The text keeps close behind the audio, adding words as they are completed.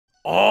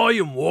I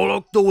am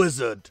Warlock the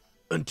Wizard,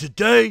 and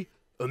today,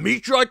 a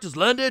meteorite has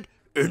landed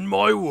in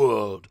my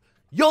world.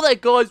 Yo there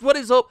guys, what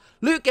is up?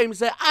 Luke Games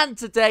here, and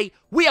today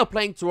we are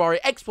playing Terraria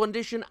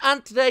Expedition,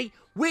 and today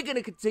we're going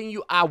to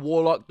continue our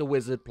Warlock the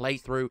Wizard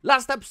playthrough.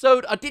 Last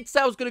episode, I did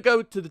say I was going to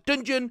go to the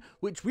dungeon,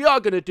 which we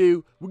are going to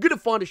do. We're going to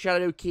find a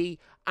shadow key,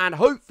 and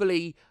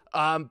hopefully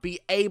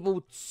be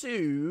able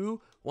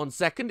to... One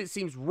second, it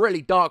seems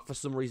really dark for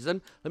some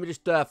reason. Let me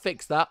just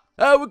fix that.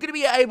 We're going to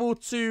be able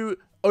to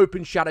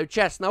open shadow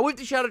chests. Now, with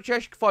the shadow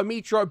chest, you can find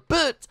meteorite,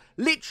 but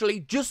literally,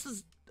 just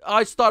as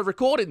I started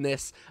recording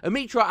this, a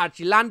meteorite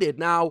actually landed.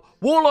 Now,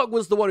 Warlock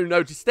was the one who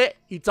noticed it.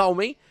 He told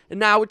me. And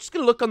now, we're just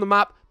going to look on the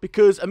map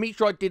because a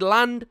meteorite did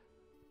land.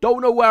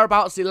 Don't know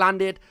whereabouts it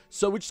landed.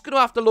 So, we're just going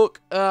to have to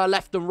look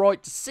left and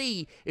right to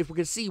see if we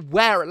can see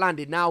where it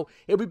landed. Now,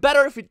 it would be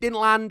better if it didn't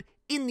land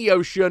in the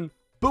ocean,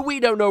 but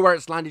we don't know where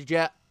it's landed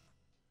yet.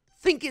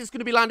 Think it's going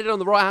to be landed on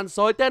the right-hand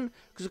side then,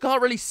 because I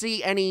can't really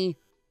see any...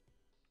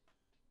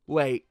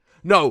 Wait.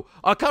 No,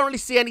 I can't really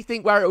see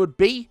anything where it would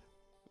be.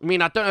 I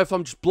mean, I don't know if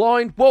I'm just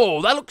blind.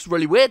 Whoa, that looks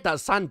really weird, that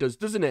sand does,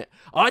 doesn't it?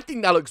 I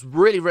think that looks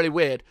really, really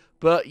weird.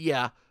 But,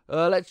 yeah.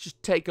 Let's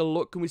just take a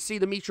look. Can we see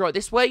the meteorite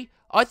this way?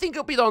 I think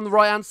it'll be on the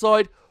right-hand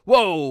side.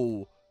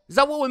 Whoa. Is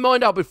that what we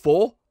mined out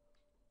before?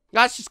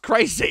 That's just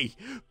crazy.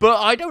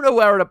 But I don't know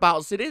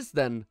whereabouts it is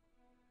then,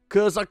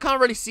 because I can't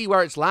really see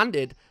where it's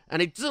landed,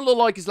 and it doesn't look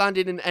like it's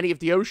landed in any of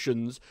the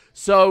oceans.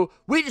 So,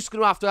 we're just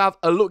going to have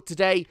a look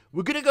today.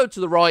 We're going to go to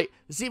the right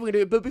and see if we can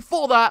do it. But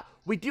before that,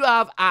 we do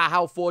have our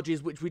hell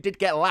forges, which we did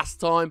get last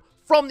time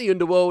from the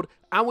underworld,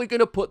 and we're going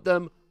to put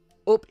them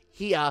up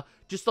here,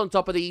 just on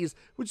top of these.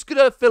 We're just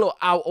going to fill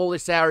out all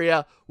this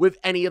area with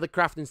any of the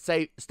crafting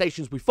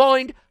stations we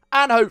find,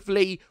 and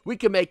hopefully, we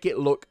can make it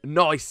look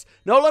nice.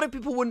 Now, a lot of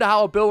people wonder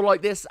how I build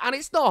like this, and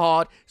it's not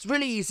hard. It's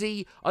really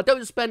easy. I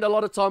don't spend a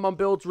lot of time on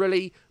builds,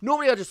 really.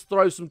 Normally, I just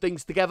throw some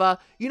things together.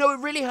 You know, it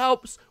really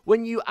helps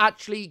when you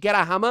actually get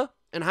a hammer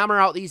and hammer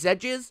out these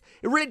edges.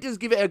 It really does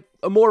give it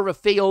a more of a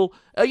feel.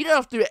 You don't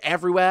have to do it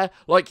everywhere.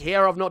 Like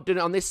here, I've not done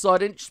it on this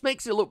side, and it just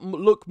makes it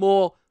look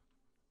more,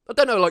 I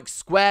don't know, like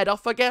squared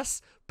off, I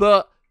guess.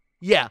 But,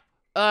 yeah,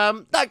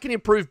 that can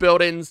improve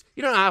buildings.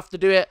 You don't have to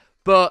do it,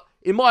 but...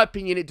 in my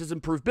opinion, it does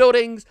improve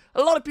buildings.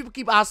 A lot of people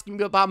keep asking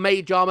me about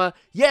mage armor.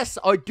 Yes,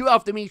 I do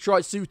have the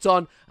meteorite suit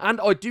on, and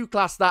I do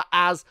class that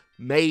as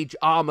mage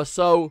armor.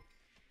 So,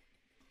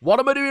 what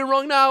am I doing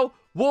wrong now?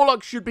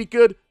 Warlock should be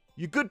good.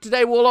 You good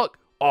today, Warlock?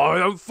 I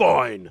am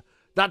fine.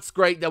 That's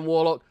great then,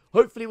 Warlock.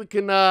 Hopefully we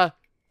can go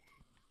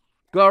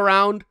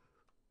around,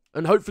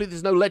 and hopefully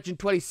there's no Legend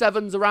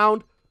 27s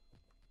around.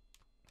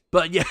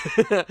 But yeah,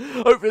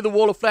 hopefully the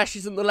Wall of Flesh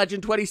isn't the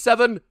Legend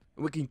 27.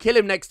 We can kill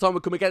him next time we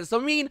come against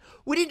him. I mean,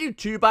 we didn't do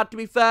too bad, to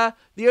be fair.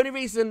 The only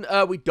reason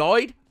we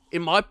died,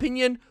 in my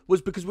opinion,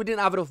 was because we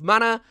didn't have enough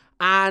mana.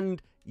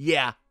 And,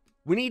 yeah,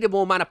 we needed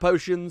more mana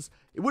potions.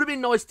 It would have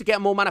been nice to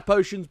get more mana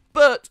potions,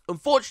 but,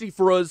 unfortunately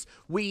for us,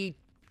 we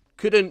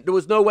couldn't. There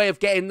was no way of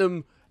getting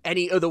them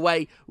any other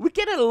way. We're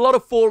getting a lot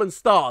of fallen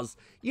stars.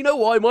 You know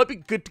what? It might be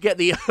good to get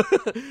the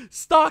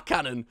star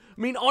cannon.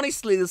 I mean,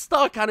 honestly, the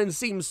star cannon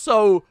seems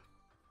so...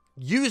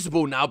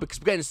 usable now because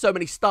we're getting so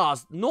many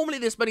stars. Normally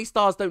this many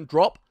stars don't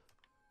drop.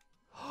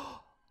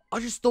 I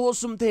just thought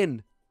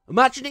something.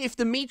 Imagine if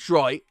the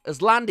meteorite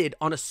has landed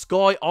on a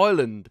sky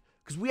island,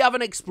 because we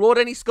haven't explored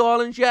any sky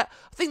islands yet.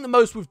 I think the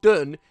most we've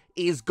done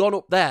is gone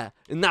up there,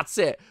 and that's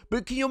it.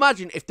 But can you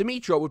imagine if the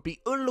meteorite would be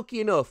unlucky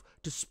enough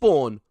to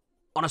spawn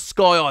on a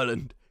sky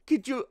island?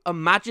 Could you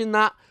imagine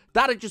that?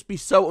 That'd just be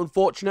so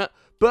unfortunate.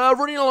 But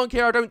running along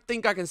here, I don't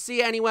think I can see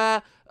it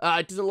anywhere.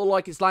 It doesn't look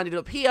like it's landed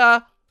up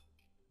here.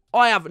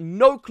 I have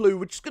no clue.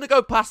 We're just going to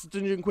go past the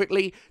dungeon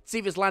quickly, see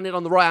if it's landed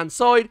on the right-hand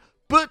side.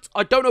 But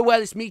I don't know where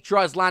this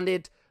meteorite has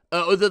landed,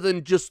 other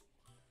than just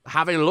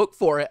having a look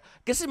for it.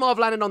 I guess it might have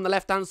landed on the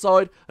left-hand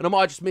side, and I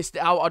might have just missed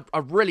it out. I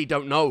really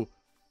don't know.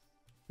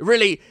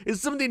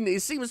 It's something,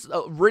 it seems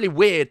really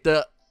weird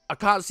that I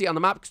can't see it on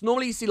the map, because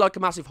normally you see like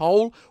a massive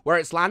hole where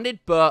it's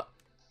landed, but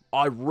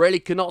I really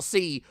cannot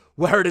see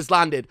where it has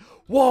landed.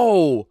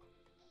 Whoa!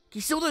 Can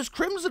you see all those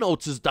crimson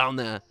altars down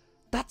there?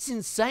 That's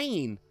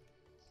insane.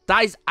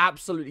 That is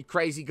absolutely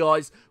crazy,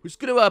 guys. We're just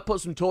going to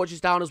put some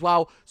torches down as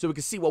well, so we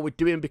can see what we're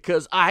doing,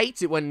 because I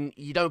hate it when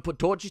you don't put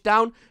torches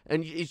down,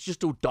 and it's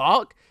just all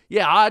dark.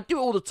 Yeah, I do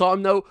it all the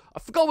time, though. I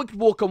forgot we could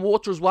walk on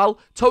water as well.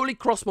 Totally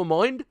crossed my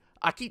mind.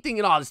 I keep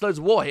thinking, oh, there's loads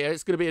of water here.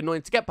 It's going to be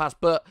annoying to get past,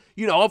 but,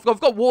 you know, I've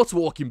got water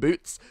walking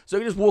boots, so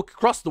I can just walk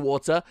across the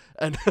water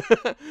and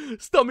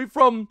stop me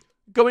from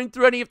going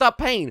through any of that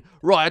pain.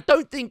 Right, I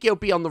don't think it'll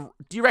be on the...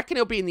 Do you reckon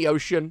it'll be in the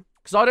ocean?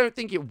 Because I don't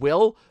think it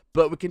will,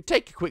 but we can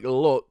take a quick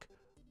look.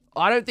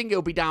 I don't think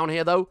it'll be down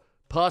here, though.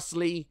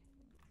 Personally,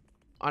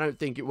 I don't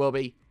think it will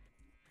be.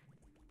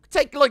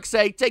 Take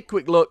a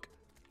quick look.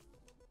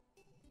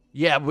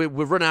 Yeah, we're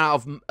running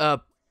out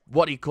of,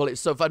 what do you call it?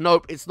 So far,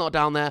 nope, it's not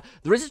down there.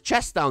 There is a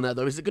chest down there,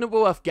 though. Is it going to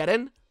be worth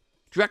getting? Do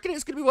you reckon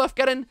it's going to be worth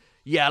getting?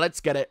 Yeah,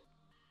 let's get it.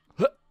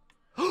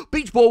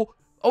 Beach ball.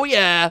 Oh,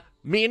 yeah.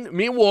 Me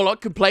and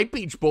Warlock can play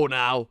beach ball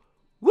now.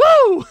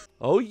 Woo!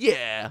 Oh,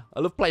 yeah.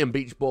 I love playing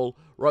beach ball.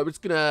 Right, we're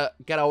just gonna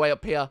get our way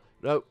up here.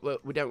 No,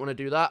 we don't want to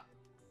do that.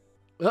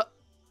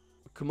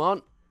 Come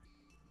on.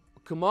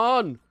 Come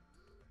on.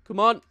 Come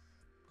on.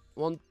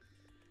 One.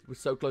 We're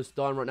so close to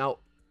dying right now.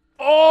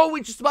 Oh,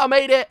 we just about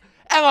made it.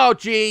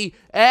 MLG.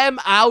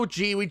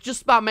 MLG. We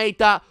just about made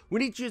that. We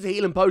need to use a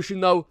healing potion,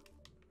 though.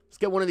 Let's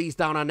get one of these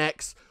down our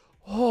necks.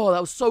 Oh,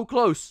 that was so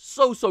close.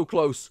 So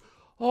close.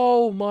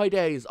 Oh, my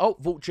days. Oh,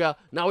 vulture.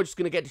 Now we're just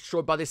going to get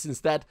destroyed by this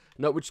instead.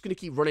 No, we're just going to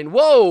keep running.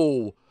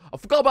 Whoa. I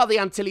forgot about the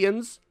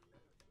Antillions.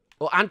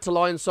 Or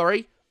Antlions,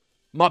 sorry.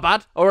 My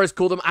bad. I always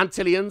call them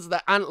Antillions.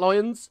 They're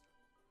Antlions.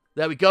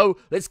 There we go.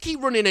 Let's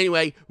keep running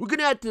anyway. We're going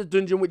to head to the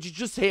dungeon, which is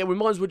just here. We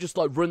might as well just,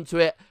 like, run to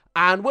it.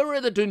 And when we're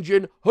in the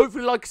dungeon,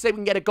 hopefully, like I said, we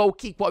can get a gold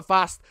key quite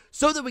fast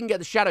so that we can get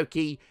the shadow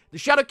key. The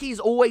shadow key is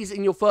always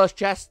in your first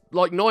chest,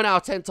 like 9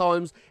 out of 10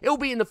 times. It'll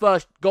be in the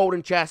first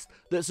golden chest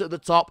that's at the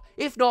top.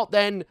 If not,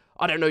 then,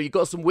 I don't know, you've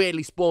got some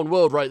weirdly spawned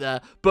world right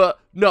there. But,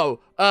 no,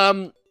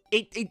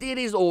 it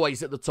is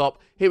always at the top.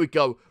 Here we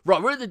go.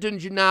 Right, we're in the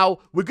dungeon now.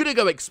 We're going to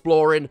go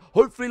exploring.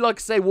 Hopefully, like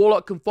I say,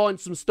 Warlock can find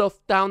some stuff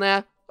down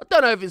there. I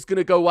don't know if it's going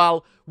to go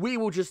well. We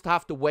will just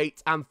have to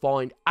wait and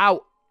find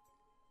out.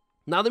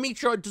 Now, the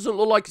meteorite doesn't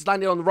look like it's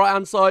landed on the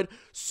right-hand side,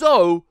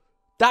 so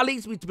that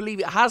leads me to believe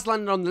it has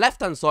landed on the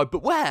left-hand side.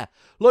 But where?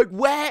 Like,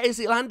 where is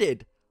it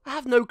landed? I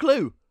have no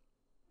clue.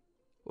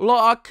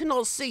 Like, I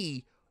cannot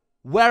see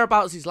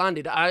whereabouts it's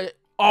landed.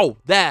 Oh,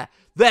 there.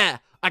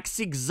 I can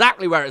see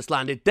exactly where it's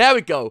landed. There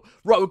we go.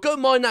 Right, we'll go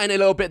mine that in a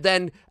little bit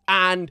then,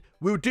 and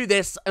we'll do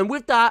this. And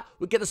with that,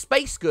 we'll get the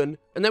space gun,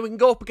 and then we can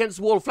go up against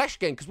the wall of flesh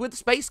again. Because with the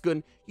space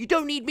gun, you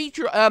don't need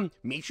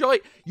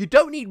meteorite. You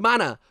don't need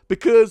mana,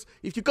 because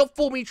if you've got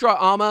full meteorite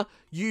armor,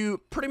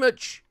 you pretty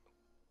much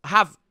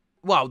have,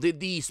 well,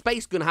 the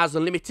space gun has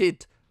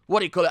unlimited, what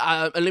do you call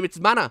it,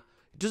 unlimited mana.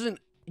 It doesn't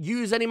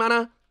use any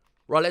mana.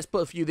 Right, let's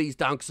put a few of these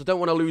down, because I don't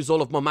want to lose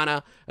all of my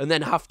mana, and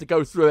then have to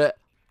go through it.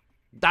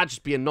 That'd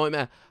just be a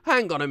nightmare.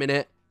 Hang on a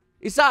minute.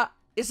 Is that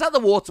the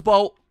water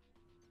bolt?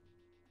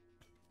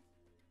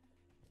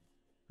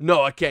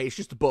 No, okay, it's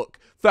just a book.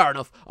 Fair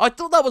enough. I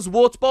thought that was a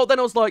water bolt, then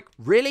I was like,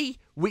 really?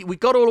 We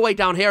got all the way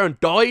down here and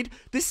died?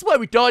 This is where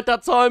we died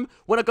that time,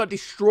 when I got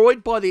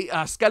destroyed by the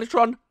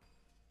Skeletron.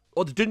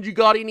 Or the Dungeon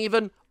Guardian,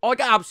 even. I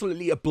got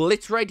absolutely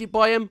obliterated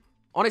by him.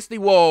 Honestly,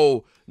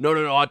 whoa.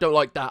 No, I don't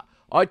like that.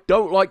 I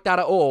don't like that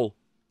at all.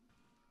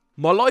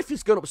 My life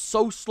is going up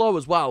so slow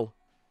as well.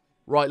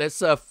 Right, let's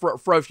throw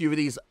a few of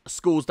these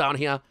skulls down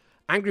here.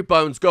 Angry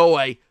Bones, go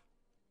away.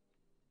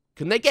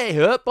 Can they get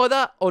hurt by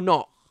that or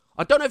not?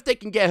 I don't know if they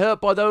can get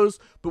hurt by those,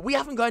 but we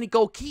haven't got any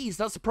gold keys.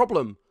 That's the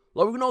problem.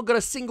 Like, we've not got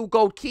a single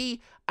gold key,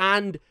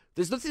 and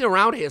there's nothing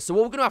around here. So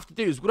what we're going to have to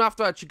do is we're going to have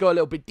to actually go a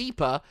little bit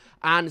deeper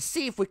and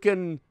see if we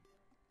can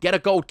get a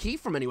gold key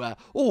from anywhere.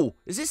 Oh,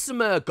 is this some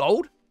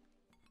gold?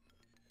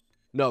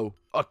 No.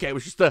 Okay, it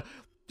was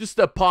just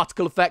a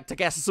particle effect, I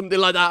guess, or something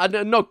like that.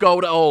 And not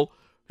gold at all.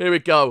 Here we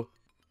go.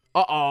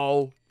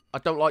 Uh-oh. I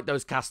don't like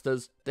those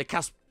casters. They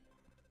cast...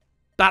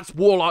 That's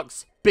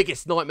Warlock's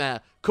biggest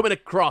nightmare. Coming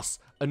across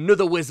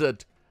another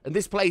wizard. And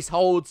this place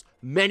holds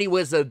many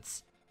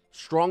wizards.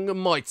 Strong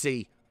and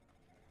mighty.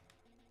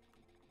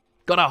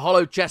 Got a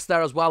hollow chest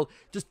there as well.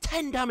 Just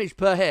 10 damage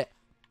per hit.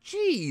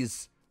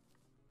 Jeez.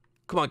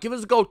 Come on, give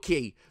us a gold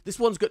key. This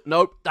one's good.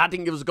 Nope, that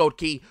didn't give us a gold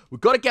key. We've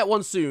got to get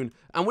one soon.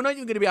 And we're not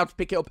even going to be able to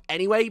pick it up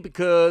anyway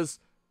because...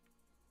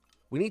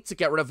 we need to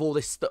get rid of all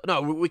this stuff.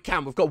 No, we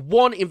can. We've got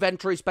one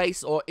inventory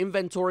space. Right,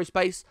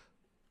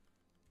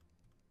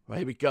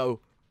 here we go.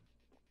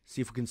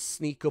 See if we can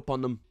sneak up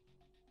on them.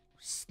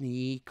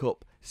 Sneak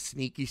up.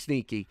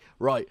 Sneaky.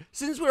 Right.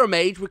 Since we're a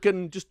mage, we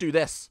can just do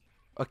this.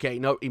 Okay,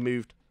 no, he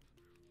moved.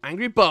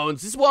 Angry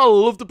Bones. This is why I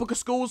love the Book of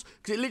Skulls.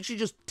 Because it literally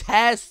just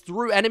tears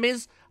through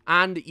enemies.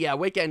 And, yeah,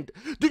 we're getting...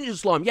 Dungeon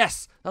Slime.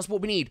 Yes, that's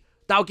what we need.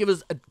 That'll give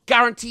us a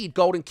guaranteed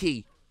golden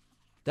key.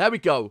 There we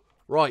go.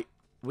 Right.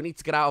 We need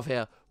to get out of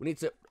here. We need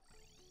to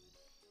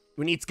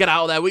get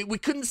out of there. We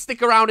couldn't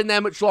stick around in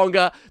there much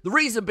longer. The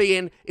reason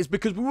being is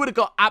because we would have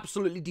got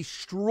absolutely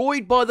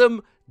destroyed by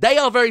them. They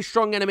are very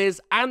strong enemies,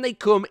 and they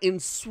come in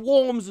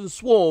swarms and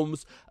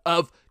swarms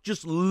of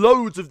just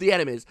loads of the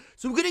enemies.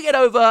 So we're going to get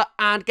over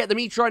and get the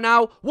meteorite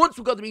now. Once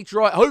we've got the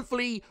meteorite,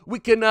 hopefully we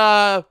can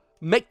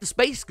make the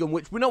space gun,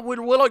 which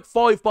we're like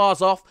 5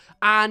 bars off,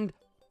 and...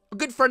 a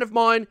good friend of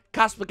mine,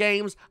 Casper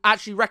Games,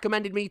 actually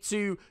recommended me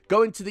to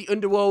go into the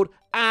underworld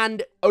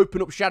and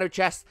open up shadow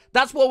chests.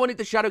 That's why I wanted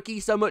the shadow key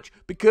so much,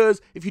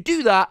 because if you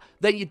do that,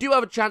 then you do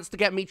have a chance to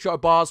get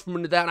meteorite bars from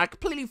under there. And I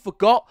completely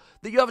forgot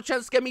that you have a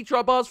chance to get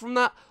meteorite bars from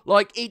that.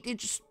 Like, it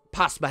just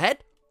passed my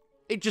head.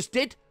 It just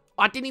did.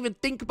 I didn't even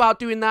think about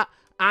doing that,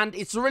 and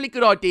it's a really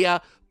good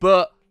idea.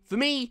 But for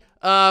me,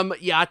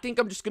 yeah, I think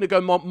I'm just going to go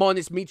mine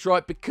this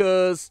meteorite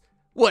because...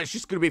 well, it's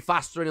just going to be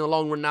faster in the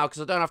long run now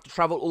because I don't have to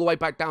travel all the way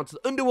back down to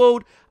the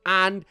underworld.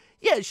 And,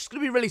 yeah, it's just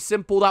going to be really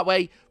simple that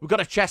way. We've got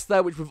a chest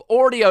there, which we've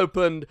already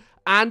opened.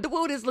 And the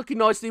world is looking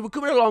nicely. We're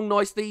coming along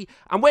nicely.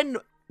 And when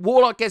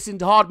Warlock gets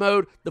into hard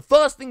mode, the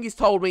first thing he's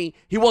told me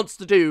he wants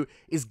to do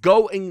is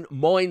go and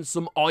mine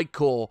some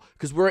ichor,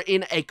 because we're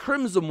in a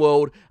crimson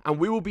world, and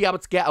we will be able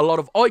to get a lot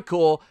of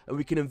ichor, and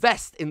we can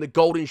invest in the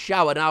golden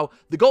shower. Now,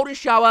 the golden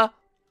shower,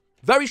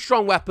 very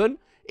strong weapon.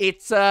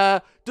 It's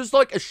does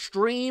like a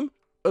stream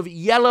of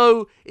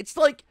yellow. It's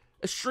like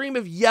a stream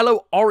of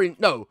yellow orange.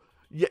 No,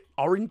 yeah,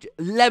 orange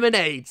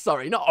lemonade.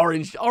 Sorry, not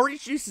orange.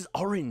 Orange juice is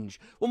orange.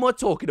 What am I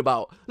talking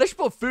about? Let's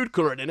put food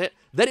coloring in it.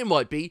 Then it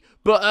might be.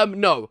 But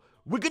no,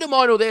 we're gonna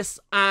mine all this,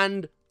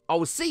 and I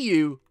will see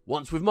you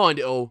once we've mined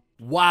it all.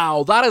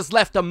 Wow, that has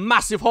left a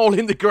massive hole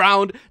in the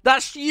ground.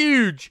 That's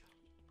huge.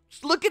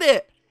 Just look at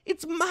it.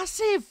 It's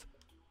massive.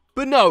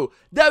 But no,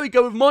 there we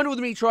go. We've mined all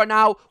the meteorite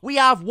now. We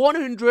have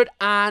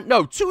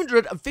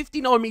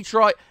 259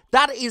 meteorite.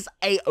 That is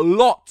a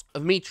lot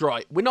of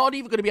meteorite. We're not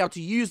even going to be able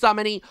to use that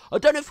many. I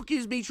don't know if we can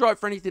use meteorite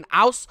for anything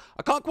else.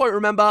 I can't quite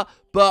remember,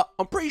 but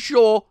I'm pretty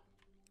sure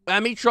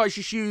meteorite is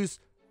just used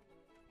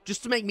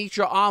just to make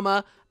meteorite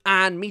armor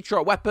and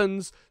meteorite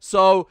weapons.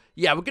 So,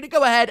 yeah, we're going to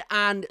go ahead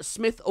and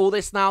smith all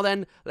this now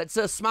then. Let's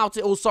smelt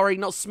it all. Sorry,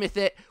 not smith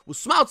it. We'll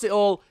smelt it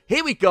all.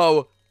 Here we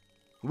go.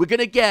 We're going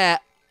to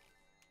get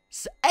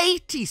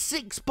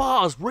 86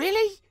 bars.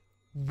 Really?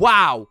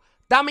 Wow.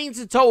 That means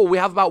in total we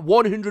have about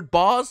 100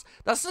 bars.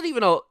 That's not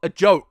even a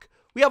joke.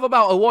 We have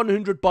about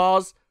 100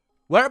 bars.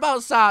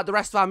 Whereabouts are the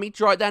rest of our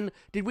meteorite then?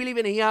 Did we leave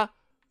it in here?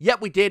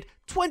 Yep, we did.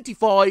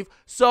 25.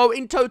 So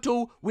in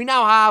total, we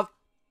now have,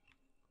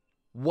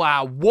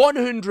 wow,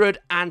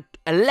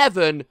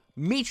 111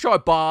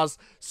 meteorite bars.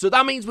 So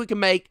that means we can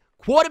make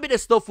quite a bit of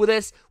stuff with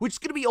this, which is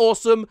going to be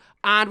awesome.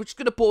 And we're just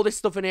going to pour this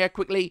stuff in here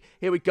quickly.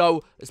 Here we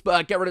go. Let's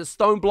get rid of the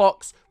stone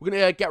blocks. We're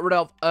going to get rid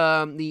of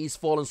these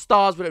fallen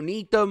stars. We don't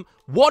need them.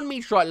 1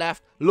 meteorite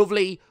left.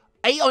 Lovely.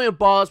 8 iron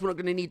bars. We're not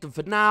going to need them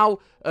for now.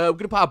 We're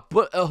going to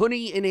put a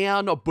honey in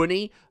here. Not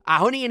bunny. A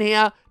honey in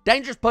here.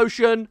 Dangerous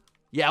potion.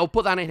 Yeah, we'll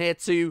put that in here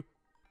too.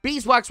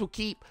 Beeswax we'll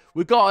keep.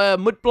 We've got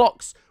mud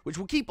blocks, which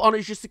we'll keep on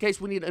us just in case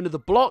we need another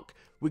block.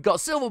 We've got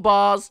silver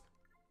bars.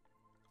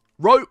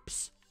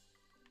 Ropes.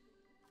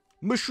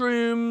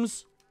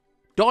 Mushrooms,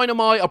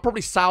 dynamite. I'll probably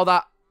sell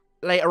that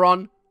later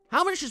on.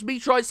 How much does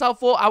meteorite sell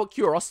for? Out of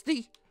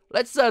curiosity.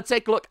 Let's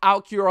take a look out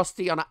of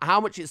curiosity on how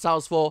much it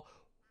sells for.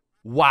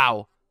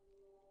 Wow.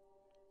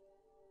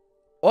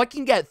 I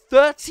can get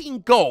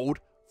 13 gold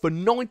for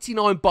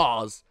 99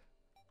 bars.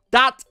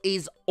 That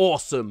is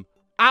awesome.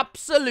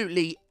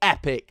 Absolutely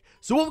epic.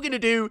 So what we're going to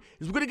do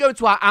is we're going to go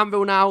into our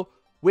anvil now,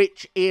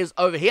 which is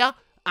over here.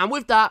 And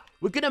with that,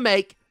 we're going to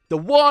make the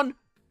one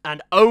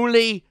and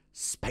only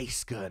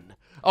space gun.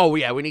 Oh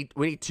yeah, we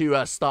need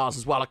 2 stars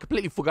as well. I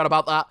completely forgot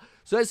about that.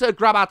 So let's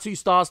grab our 2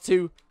 stars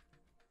too.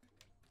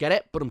 Get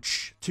it? But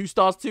 2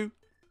 stars too.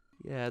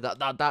 Yeah,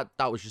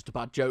 that was just a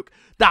bad joke.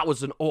 That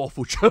was an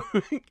awful joke.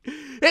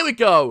 Here we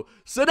go.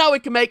 So now we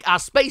can make our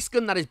space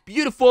gun that is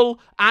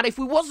beautiful. And if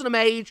we wasn't a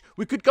mage,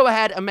 we could go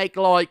ahead and make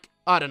like,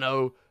 I don't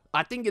know.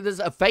 I think there's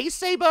a phase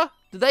saber.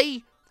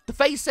 The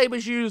phase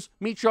sabers use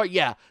meteorite?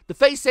 Yeah, the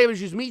phase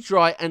sabers use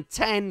meteorite and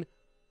 10.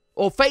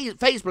 Or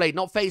phase blade,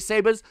 not phase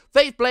sabers.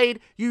 Phase blade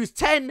use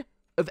 10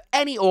 of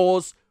any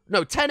ores.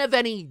 No, 10 of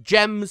any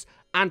gems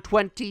and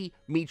 20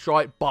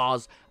 meteorite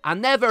bars.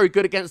 And they're very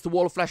good against the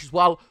wall of flesh as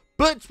well.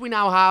 But we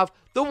now have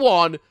the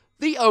one,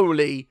 the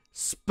only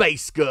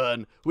space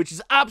gun, which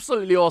is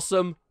absolutely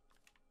awesome.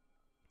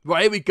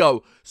 Right, here we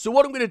go. So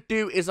what I'm going to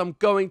do is I'm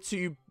going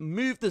to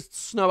move the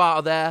snow out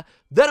of there.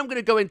 Then I'm going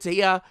to go into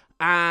here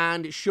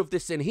and shove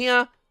this in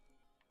here.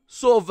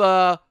 Sort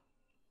of,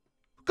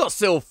 got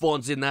silver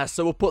thorns in there,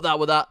 so we'll put that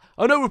with that.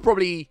 I know we've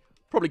probably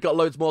got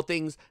loads more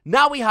things.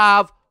 Now we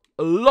have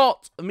a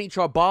lot of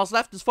meteorite bars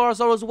left, as far as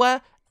I was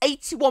aware.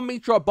 81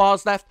 meteorite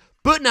bars left.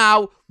 But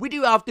now we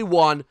do have the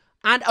one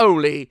and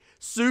only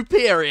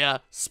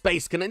superior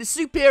space gun. And it's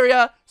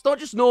superior. It's not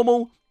just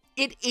normal.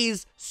 It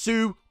is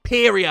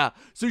superior.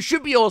 So it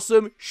should be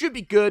awesome. Should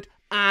be good.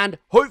 And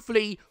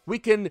hopefully we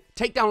can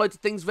take down loads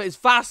of things. But it's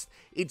fast.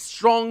 It's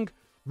strong.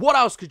 What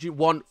else could you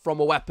want from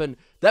a weapon?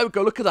 There we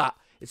go. Look at that.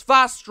 It's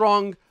fast,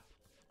 strong.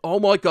 Oh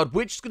my god,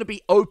 we're just going to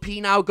be OP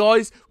now,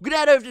 guys. We're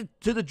going to head over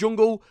to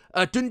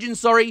the dungeon,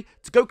 sorry,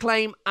 to go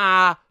claim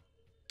our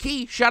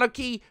key, shadow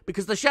key,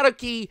 because the shadow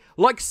key,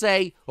 like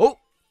say, oh,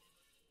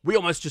 we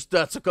almost just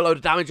took a load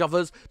of damage off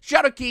us.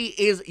 Shadow key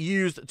is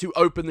used to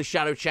open the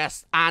shadow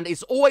chest, and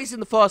it's always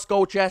in the first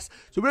gold chest,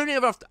 so we don't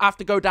even have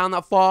to go down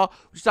that far.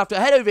 We just have to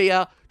head over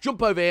here,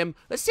 jump over him.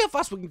 Let's see how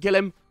fast we can kill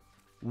him.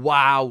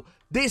 Wow,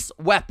 this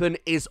weapon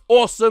is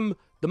awesome.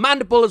 The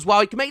mandible as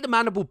well. You can make the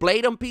mandible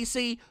blade on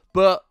PC,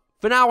 but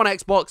for now on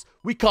Xbox,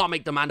 we can't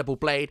make the mandible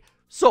blade.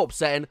 So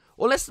upsetting.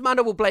 Unless the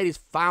mandible blade is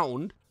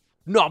found.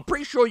 No, I'm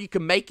pretty sure you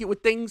can make it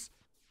with things.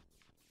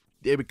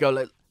 There we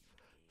go.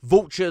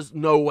 Vultures,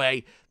 no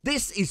way.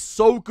 This is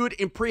so good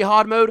in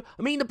pre-hard mode.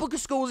 I mean, the Book of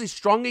Skulls is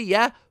stronger,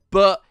 yeah,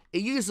 but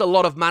it uses a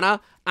lot of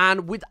mana,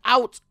 and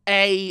without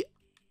a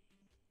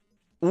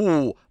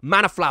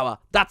mana flower,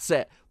 that's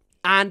it.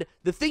 And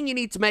the thing you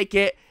need to make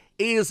it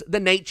is the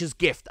Nature's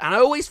Gift. And I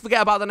always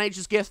forget about the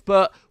Nature's Gift,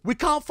 but we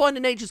can't find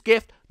the Nature's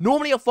Gift.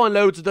 Normally I'll find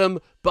loads of them,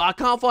 but I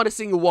can't find a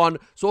single one.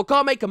 So I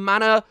can't make a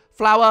mana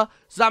flower.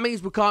 So that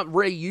means we can't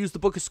really use the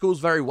Book of Skulls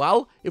very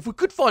well. If we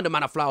could find a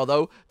mana flower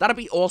though, that'd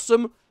be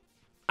awesome.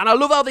 And I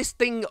love how this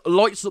thing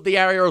lights up the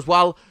area as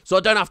well, so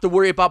I don't have to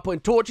worry about putting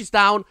torches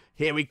down.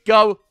 Here we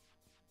go.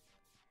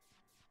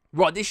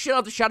 Right, this should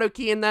have the shadow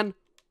key in then.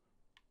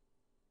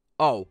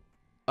 Oh.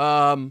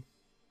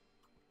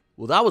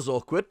 Well, that was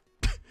awkward.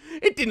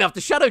 It didn't have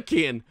the shadow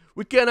key in.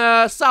 We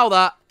can sell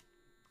that.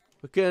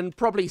 We can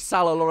probably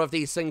sell a lot of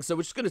these things, so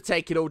we're just going to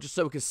take it all just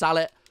so we can sell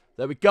it.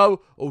 There we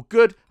go. All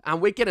good.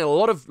 And we're getting a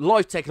lot of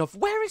life taken off.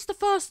 Where is the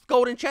first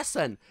golden chest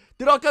then?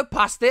 Did I go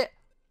past it?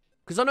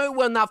 Because I know it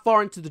weren't that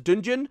far into the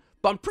dungeon,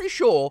 but I'm pretty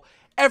sure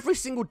every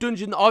single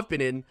dungeon that I've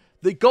been in,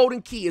 the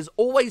golden key has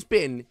always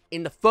been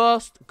in the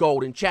first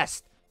golden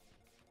chest.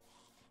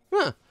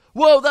 Huh.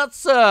 Well,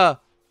 that's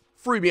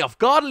threw me off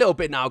guard a little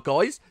bit now,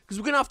 guys, because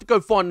we're going to have to go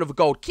find another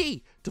gold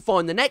key to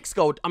find the next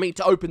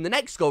to open the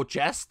next gold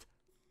chest.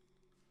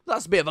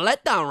 That's a bit of a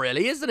letdown,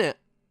 really, isn't it?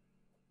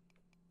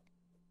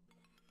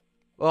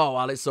 Oh,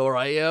 well, it's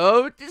alright.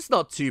 It's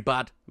not too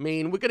bad. I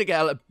mean, we're going to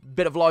get a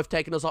bit of life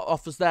taken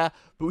off us there,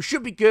 but we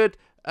should be good.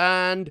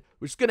 And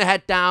we're just going to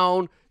head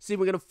down, see if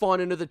we're going to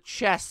find another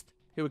chest.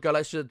 Here we go.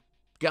 Let's just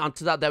get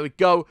onto that. There we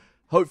go.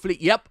 Hopefully,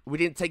 yep, we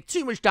didn't take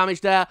too much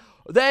damage there.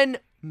 Then,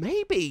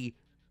 maybe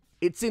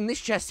it's in this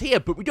chest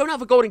here, but we don't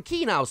have a golden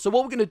key now. So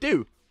what we're going to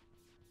do?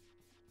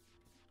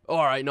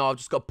 Alright, no, I've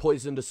just got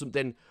poisoned or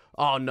something.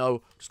 Oh,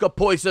 no. Just got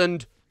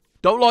poisoned.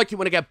 Don't like it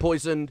when I get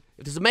poisoned.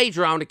 If there's a mage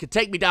around, it could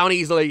take me down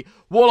easily.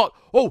 Warlock.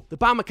 Oh, the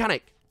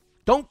biomechanic.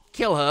 Don't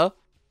kill her.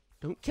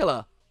 Don't kill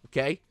her.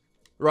 Okay.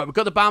 Right, we've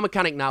got the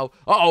biomechanic now.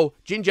 Uh-oh.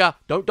 Ginger.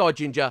 Don't die,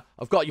 Ginger.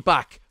 I've got you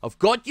back. I've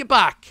got you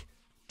back.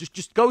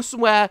 Just go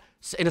somewhere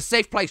in a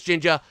safe place,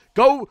 Ginger.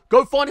 Go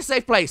find a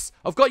safe place.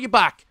 I've got you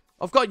back.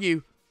 I've got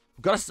you.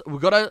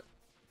 We've got to...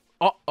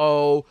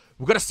 Uh-oh.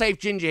 We've got to save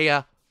Ginger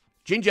here.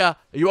 Ginger, are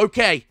you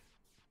okay?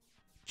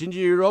 Ginger,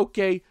 you're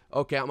okay.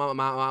 Okay, I'm out.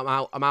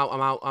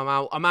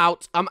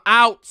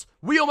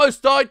 We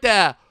almost died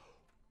there.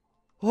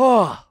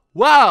 Oh,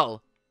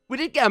 well, we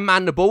did get a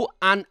mandible,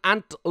 an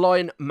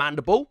antlion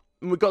mandible,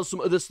 and we've got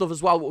some other stuff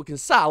as well that we can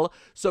sell.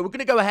 So we're going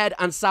to go ahead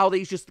and sell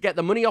these just to get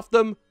the money off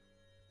them.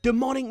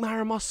 Demonic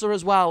Maramosa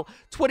as well.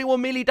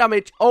 21 melee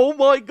damage. Oh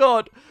my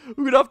god. We're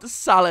going to have to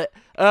sell it.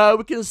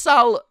 We can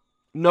sell...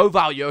 No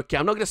value. Okay,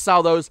 I'm not going to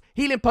sell those.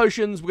 Healing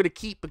potions we're going to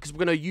keep because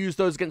we're going to use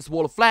those against the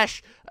wall of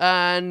flesh.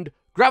 And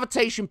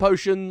gravitation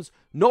potions,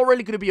 not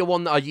really going to be a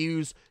one that I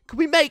use. Can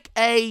we make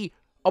a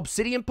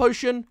obsidian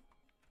potion?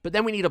 But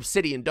then we need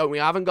obsidian, don't we?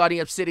 I haven't got any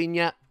obsidian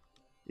yet.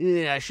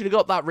 Yeah, I should have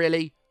got that,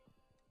 really.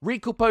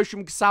 Recall potion,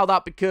 we can sell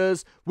that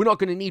because we're not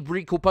going to need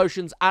recall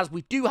potions as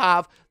we do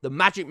have the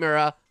magic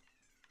mirror.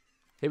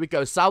 Here we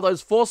go. Sell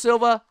those. 4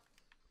 silver.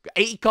 Got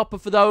 80 copper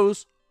for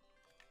those.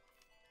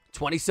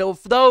 20 silver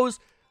for those.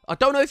 I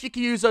don't know if you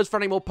can use those for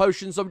any more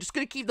potions, so I'm just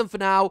going to keep them for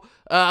now.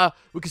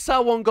 We can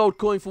sell 1 gold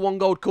coin for 1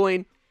 gold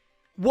coin.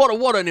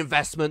 What an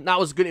investment. That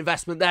was a good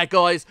investment there,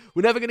 guys.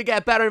 We're never going to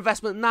get a better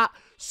investment than that.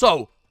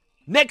 So,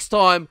 next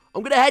time,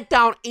 I'm going to head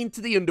down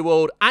into the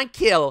underworld and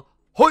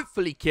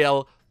hopefully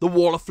kill, the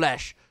wall of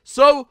flesh.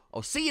 So,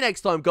 I'll see you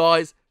next time,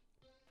 guys.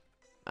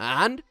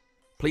 And,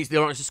 please do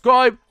like and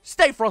subscribe,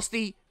 stay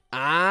frosty,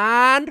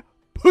 and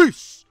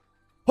peace!